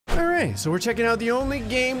All right, so we're checking out the only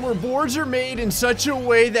game where boards are made in such a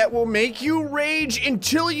way that will make you rage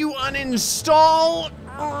until you uninstall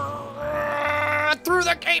through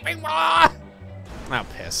the gaping wall. Oh,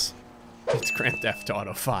 piss. It's Grand Theft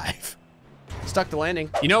Auto 5. Stuck the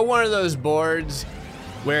landing. You know one of those boards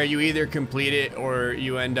where you either complete it or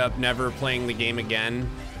you end up never playing the game again?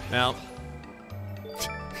 Well,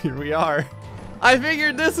 here we are. I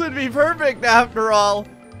figured this would be perfect after all.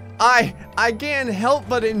 I can't help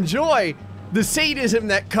but enjoy the sadism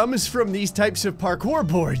that comes from these types of parkour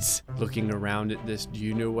boards. Looking around at this, do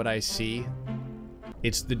you know what I see?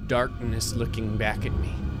 It's the darkness looking back at me.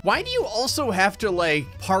 Why do you also have to like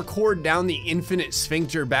parkour down the infinite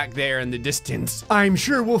sphincter back there in the distance? I'm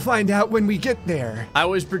sure we'll find out when we get there. I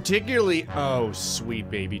was particularly, oh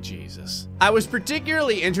sweet baby Jesus. I was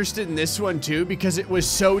particularly interested in this one too because it was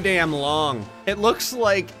so damn long. It looks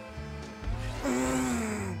like,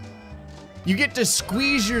 you get to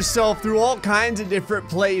squeeze yourself through all kinds of different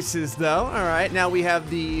places though. All right, now we have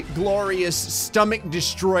the glorious stomach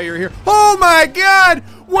destroyer here. Oh my God,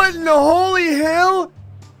 what in the holy hell?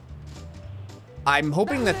 I'm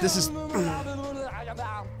hoping that this is,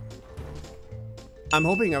 I'm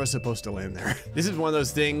hoping I was supposed to land there. This is one of those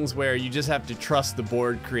things where you just have to trust the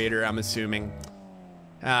board creator, I'm assuming.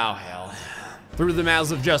 Oh hell. Through the mouths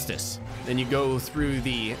of justice. Then you go through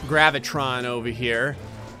the gravitron over here,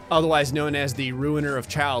 otherwise known as the ruiner of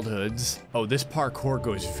childhoods. Oh, this parkour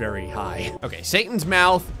goes very high. Okay, Satan's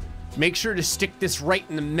mouth. Make sure to stick this right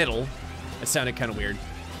in the middle. That sounded kind of weird.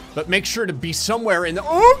 But make sure to be somewhere in the,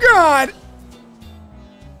 oh God!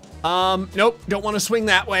 Nope, don't want to swing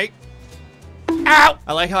that way. Ow!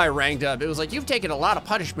 I like how I ranked up. It was like, you've taken a lot of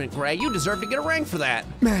punishment, Gray. You deserve to get a rank for that.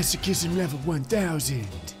 Masochism level 1000.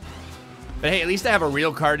 But hey, at least I have a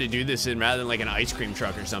real car to do this in rather than like an ice cream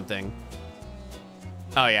truck or something.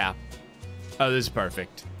 Oh yeah. Oh, this is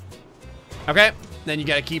perfect. Okay, then you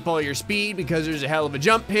gotta keep all your speed because there's a hell of a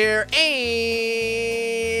jump here.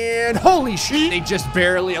 And holy shit, they just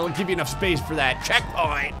barely, I'll give you enough space for that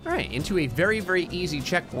checkpoint. All right, into a very, very easy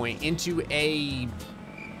checkpoint, into a,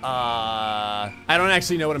 I don't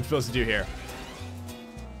actually know what I'm supposed to do here.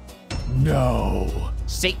 No.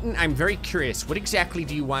 Satan, I'm very curious. What exactly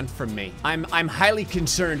do you want from me? I'm highly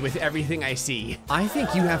concerned with everything I see. I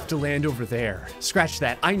think you have to land over there. Scratch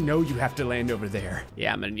that. I know you have to land over there.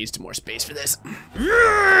 Yeah, I'm gonna need some more space for this.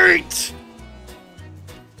 Right.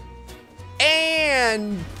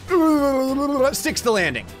 And sticks the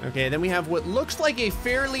landing. Okay, then we have what looks like a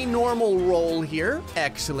fairly normal roll here.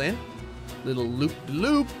 Excellent. Little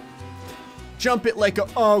loop-loop. Jump it like a,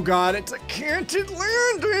 oh God, it's a canted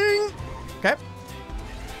landing. Okay.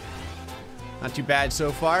 Not too bad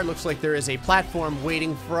so far. Looks like there is a platform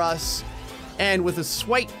waiting for us. And with a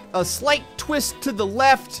slight twist to the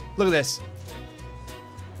left. Look at this.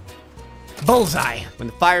 Bullseye. When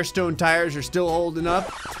the Firestone tires are still holding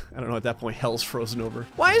up. I don't know, at that point, hell's frozen over.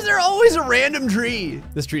 Why is there always a random tree?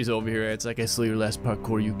 This tree's over here. It's like, I slew your last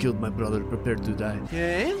parkour. You killed my brother. Prepare to die.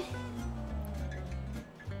 Okay.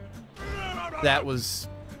 That was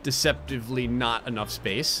deceptively not enough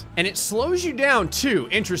space. And it slows you down too.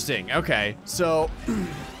 Interesting. Okay, so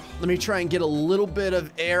let me try and get a little bit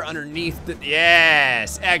of air underneath the,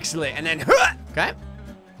 yes, excellent. And then, okay,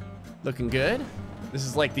 looking good. This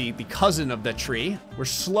is like the cousin of the tree. We're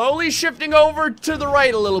slowly shifting over to the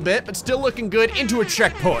right a little bit, but still looking good into a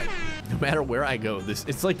checkpoint. No matter where I go,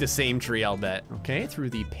 it's like the same tree, I'll bet. Okay, through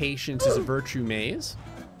the patience is a virtue maze.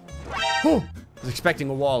 Oh, I was expecting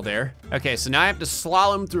a wall there. Okay, so now I have to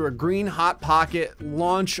slalom through a green hot pocket,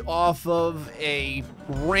 launch off of a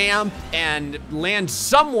ramp, and land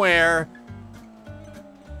somewhere.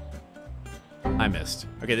 I missed.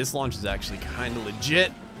 Okay, this launch is actually kind of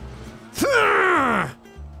legit.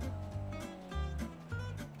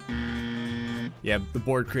 Yeah, the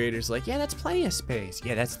board creator's like, yeah, that's plenty of space.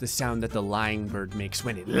 Yeah, that's the sound that the lying bird makes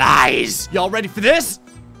when it lies. Y'all ready for this?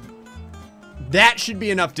 That should be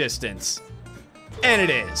enough distance. And it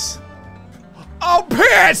is. Oh,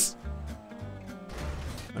 piss!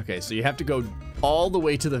 Okay, so you have to go all the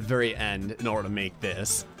way to the very end in order to make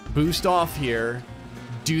this. Boost off here,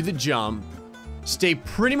 do the jump, stay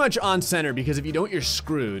pretty much on center because if you don't, you're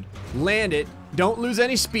screwed. Land it, don't lose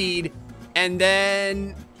any speed, and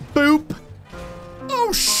then boop.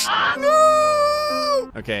 Oh,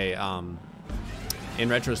 no! Okay, in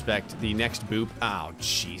retrospect, the next boop, oh,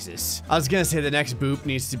 Jesus. I was gonna say the next boop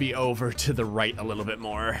needs to be over to the right a little bit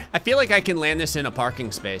more. I feel like I can land this in a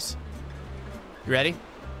parking space. You ready?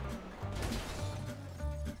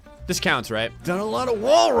 This counts, right? Done a lot of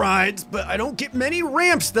wall rides, but I don't get many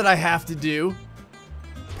ramps that I have to do.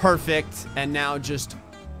 Perfect, and now just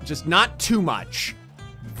not too much.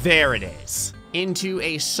 There it is. Into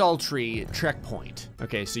a sultry checkpoint.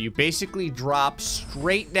 Okay, so you basically drop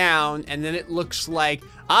straight down, and then it looks like,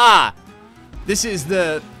 this is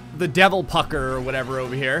the devil pucker or whatever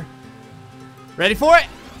over here. Ready for it?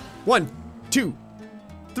 1, 2,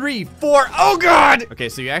 3, 4. Oh God! Okay,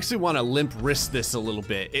 so you actually want to limp wrist this a little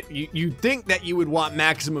bit. You think that you would want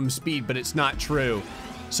maximum speed, but it's not true.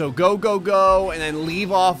 So go, go, go, and then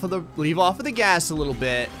leave off of the gas a little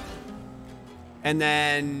bit, and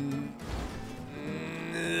then.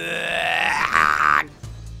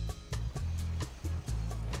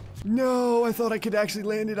 No, I thought I could actually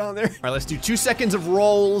land it on there. All right, let's do 2 seconds of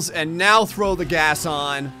rolls, and now throw the gas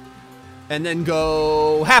on, and then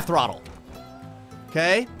go half throttle.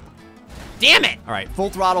 Okay. Damn it! All right, full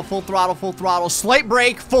throttle, full throttle, full throttle, slight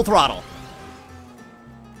brake, full throttle.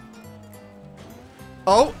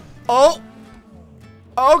 Oh, oh,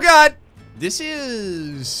 oh God. This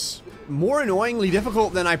is more annoyingly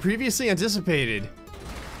difficult than I previously anticipated.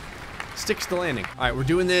 Sticks to landing. All right, we're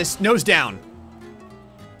doing this nose down.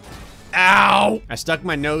 Ow! I stuck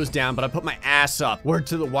my nose down, but I put my ass up. Word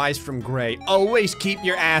to the wise from Gray. Always keep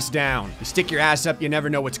your ass down. You stick your ass up, you never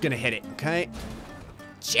know what's gonna hit it, okay?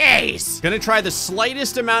 Jeez! Gonna try the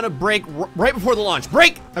slightest amount of brake right before the launch.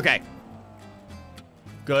 Brake! Okay.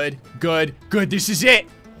 Good, good, good. This is it!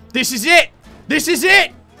 This is it! This is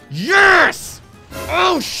it! Yes!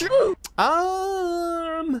 Oh, shoot!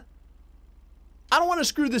 I don't want to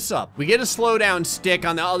screw this up. We get a slowdown stick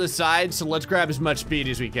on the other side, so let's grab as much speed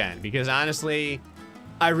as we can, because honestly,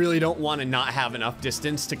 I really don't want to not have enough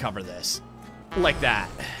distance to cover this. Like that.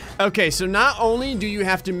 Okay, so not only do you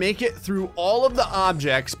have to make it through all of the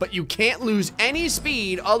objects, but you can't lose any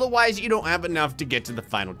speed, otherwise you don't have enough to get to the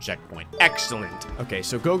final checkpoint. Excellent. Okay,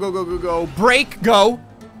 so go, go, go, go, go. Brake, go.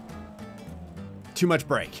 Too much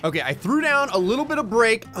brake. Okay, I threw down a little bit of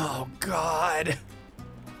brake. Oh, God.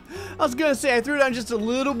 I was gonna say, I threw down just a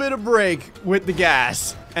little bit of brake with the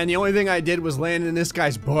gas, and the only thing I did was land in this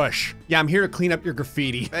guy's bush. Yeah, I'm here to clean up your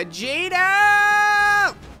graffiti.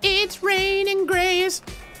 Vegeta! It's raining grace.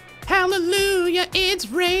 Hallelujah, it's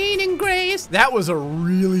raining grace. That was a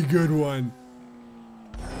really good one.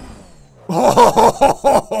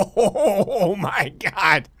 Oh my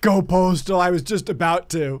God. Go Postal, I was just about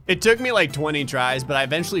to. It took me like 20 tries, but I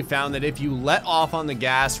eventually found that if you let off on the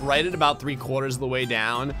gas right at about 3/4 of the way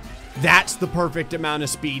down, that's the perfect amount of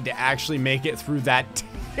speed to actually make it through that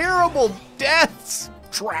terrible death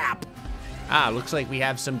trap. Looks like we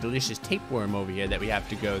have some delicious tapeworm over here that we have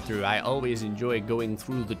to go through. I always enjoy going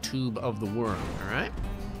through the tube of the worm, all right?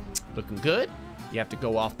 Looking good. You have to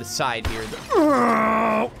go off the side here.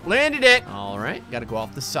 Landed it. All right, gotta go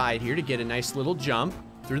off the side here to get a nice little jump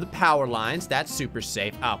through the power lines. That's super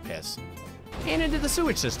safe. Oh, piss. And into the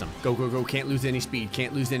sewage system. Go, go, go, can't lose any speed,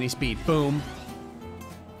 can't lose any speed. Boom.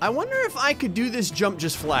 I wonder if I could do this jump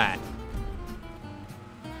just flat.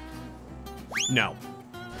 No.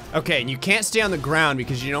 Okay, and you can't stay on the ground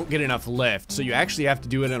because you don't get enough lift, so you actually have to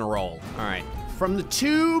do it in a roll. All right, from the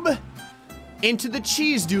tube into the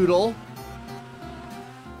cheese doodle,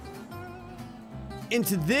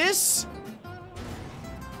 into this,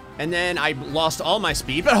 and then I lost all my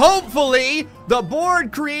speed, but hopefully the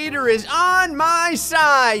board creator is on my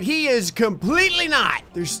side. He is completely not.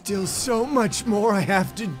 There's still so much more I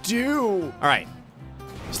have to do. All right,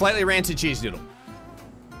 slightly rancid cheese doodle.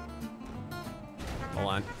 Hold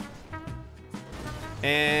on.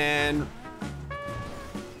 And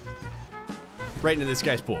right into this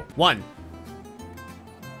guy's pool. 1,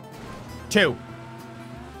 2.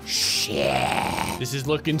 Shit. This is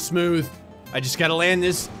looking smooth. I just gotta land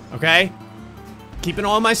this, okay? Keeping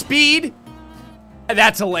all my speed. And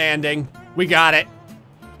that's a landing. We got it.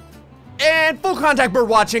 And full contact bird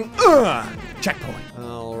watching. Checkpoint.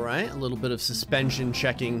 All right, a little bit of suspension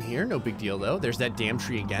checking here. No big deal though. There's that damn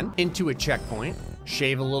tree again. Into a checkpoint.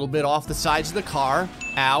 Shave a little bit off the sides of the car.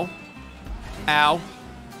 Ow. Ow.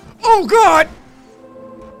 Oh God!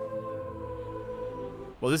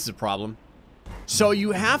 Well, this is a problem. So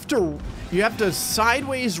you have to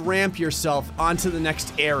sideways ramp yourself onto the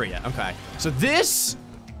next area. Okay. So this.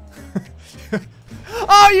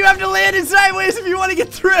 Oh, you have to land it sideways if you want to get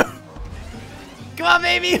through. Come on,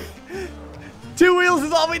 baby. 2 wheels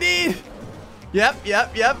is all we need. Yep,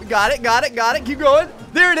 yep, yep. Got it, got it, got it. Keep going.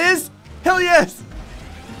 There it is. Hell yes.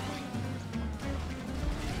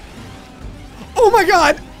 Oh my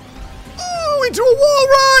God. Oh, into a wall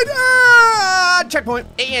ride. Checkpoint.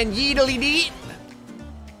 And yeedly dee.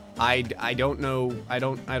 I don't know. I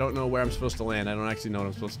don't know where I'm supposed to land. I don't actually know what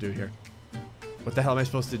I'm supposed to do here. What the hell am I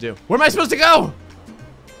supposed to do? Where am I supposed to go?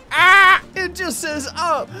 It just says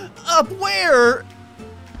up. Up where?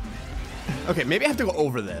 Okay, maybe I have to go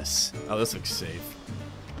over this. Oh, this looks safe.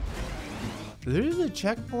 There's a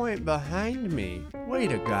checkpoint behind me.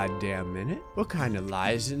 Wait a goddamn minute. What kind of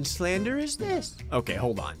lies and slander is this? Okay,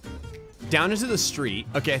 hold on. Down into the street.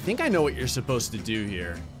 Okay, I think I know what you're supposed to do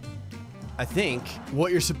here. I think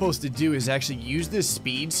what you're supposed to do is actually use this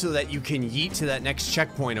speed so that you can yeet to that next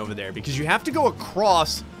checkpoint over there, because you have to go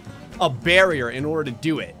across a barrier in order to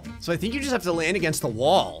do it. So I think you just have to land against the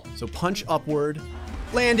wall. So punch upward,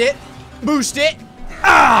 land it, boost it.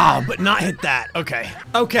 Ah, but not hit that. Okay.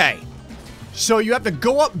 Okay. So you have to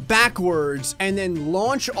go up backwards and then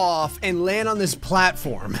launch off and land on this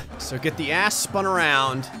platform. So get the ass spun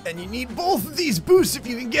around, and you need both of these boosts if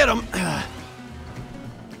you can get them.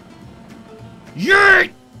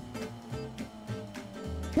 Yeet!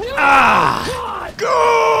 Ah!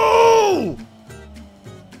 Go!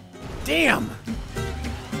 Damn!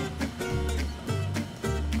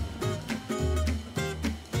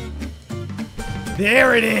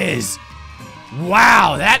 There it is!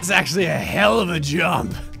 Wow, that's actually a hell of a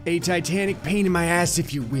jump. A titanic pain in my ass,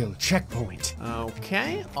 if you will. Checkpoint.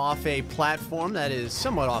 Okay, off a platform that is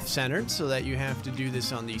somewhat off-centered, so that you have to do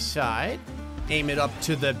this on the side. Aim it up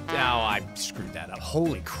to the... Oh, I screwed that up.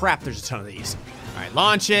 Holy crap, there's a ton of these. All right,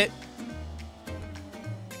 launch it.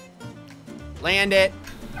 Land it.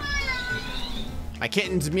 My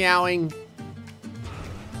kitten's meowing.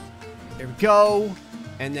 There we go.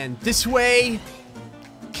 And then this way.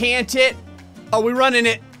 Can't it? Oh, we're running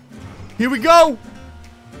it. Here we go.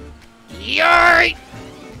 Yay!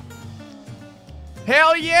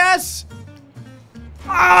 Hell yes!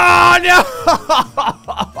 Oh, no!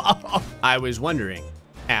 I was wondering,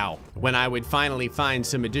 ow, when I would finally find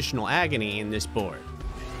some additional agony in this board.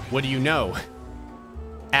 What do you know?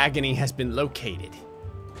 Agony has been located.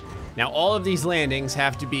 Now, all of these landings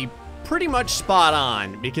have to be pretty much spot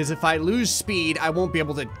on, because if I lose speed, I won't be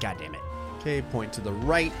able to... God damn it. Okay, point to the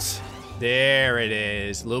right. There it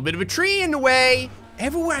is. A little bit of a tree in the way.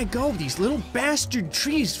 Everywhere I go, these little bastard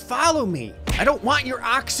trees follow me. I don't want your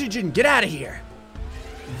oxygen. Get out of here.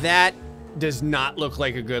 That does not look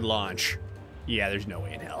like a good launch. Yeah, there's no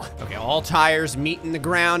way in hell. Okay, all tires meeting the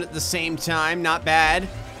ground at the same time. Not bad.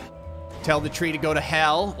 Tell the tree to go to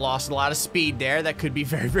hell. Lost a lot of speed there. That could be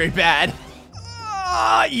very, very bad.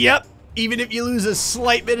 Yep. Even if you lose a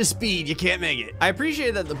slight bit of speed, you can't make it. I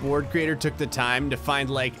appreciate that the board creator took the time to find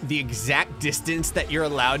like the exact distance that you're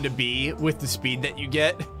allowed to be with the speed that you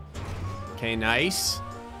get. Okay, nice.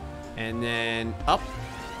 And then up.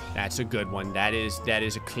 That's a good one. That is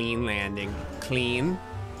a clean landing. Clean.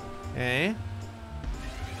 Okay.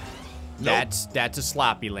 Nope. That's a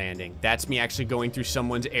sloppy landing. That's me actually going through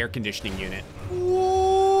someone's air conditioning unit.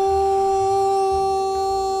 Oh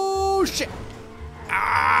shit.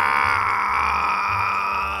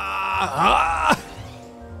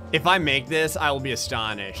 If I make this, I will be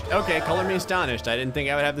astonished. Okay, color me astonished. I didn't think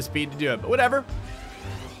I would have the speed to do it, but whatever.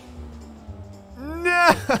 No!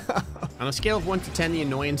 On a scale of 1 to 10, the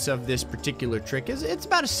annoyance of this particular trick is, it's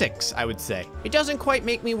about a 6, I would say. It doesn't quite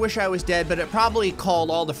make me wish I was dead, but it probably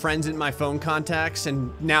called all the friends in my phone contacts,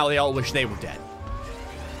 and now they all wish they were dead.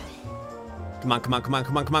 Come on, come on, come on,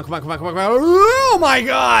 come on, come on, come on, come on, come on, come on. Oh my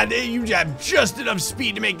God! You have just enough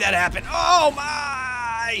speed to make that happen. Oh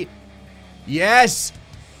my! Yes!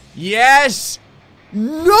 Yes!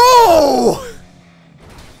 No!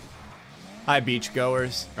 Hi,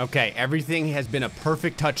 beachgoers. Okay, everything has been a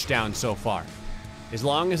perfect touchdown so far. As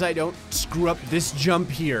long as I don't screw up this jump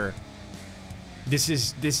here.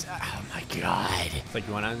 Oh my God. It's like,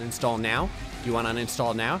 you want to uninstall now? You want to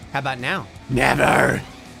uninstall now? How about now? Never!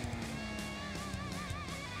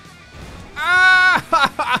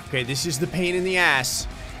 Ah! Okay, this is the pain in the ass.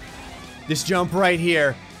 This jump right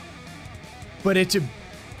here. But it's a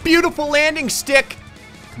beautiful landing stick.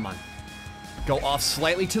 Come on. Go off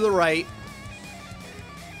slightly to the right.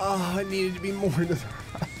 Oh, it needed to be more to the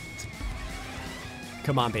right.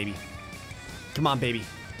 Come on, baby. Come on, baby.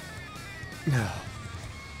 No.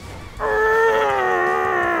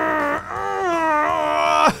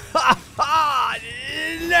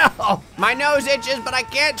 No! My nose itches, but I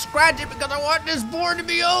can't scratch it because I want this board to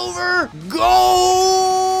be over. Go!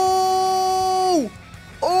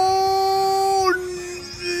 Oh!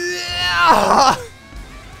 No!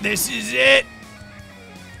 This is it.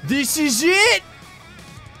 This is it.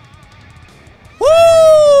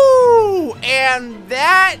 Woo! And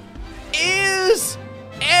that is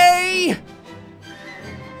a...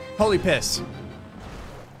 Holy piss.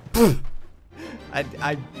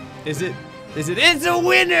 It's a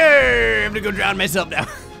winner! I'm gonna go drown myself now.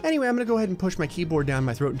 Anyway, I'm gonna go ahead and push my keyboard down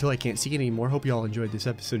my throat until I can't see it anymore. Hope you all enjoyed this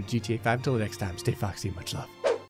episode of GTA 5. Until next time, stay foxy and much love.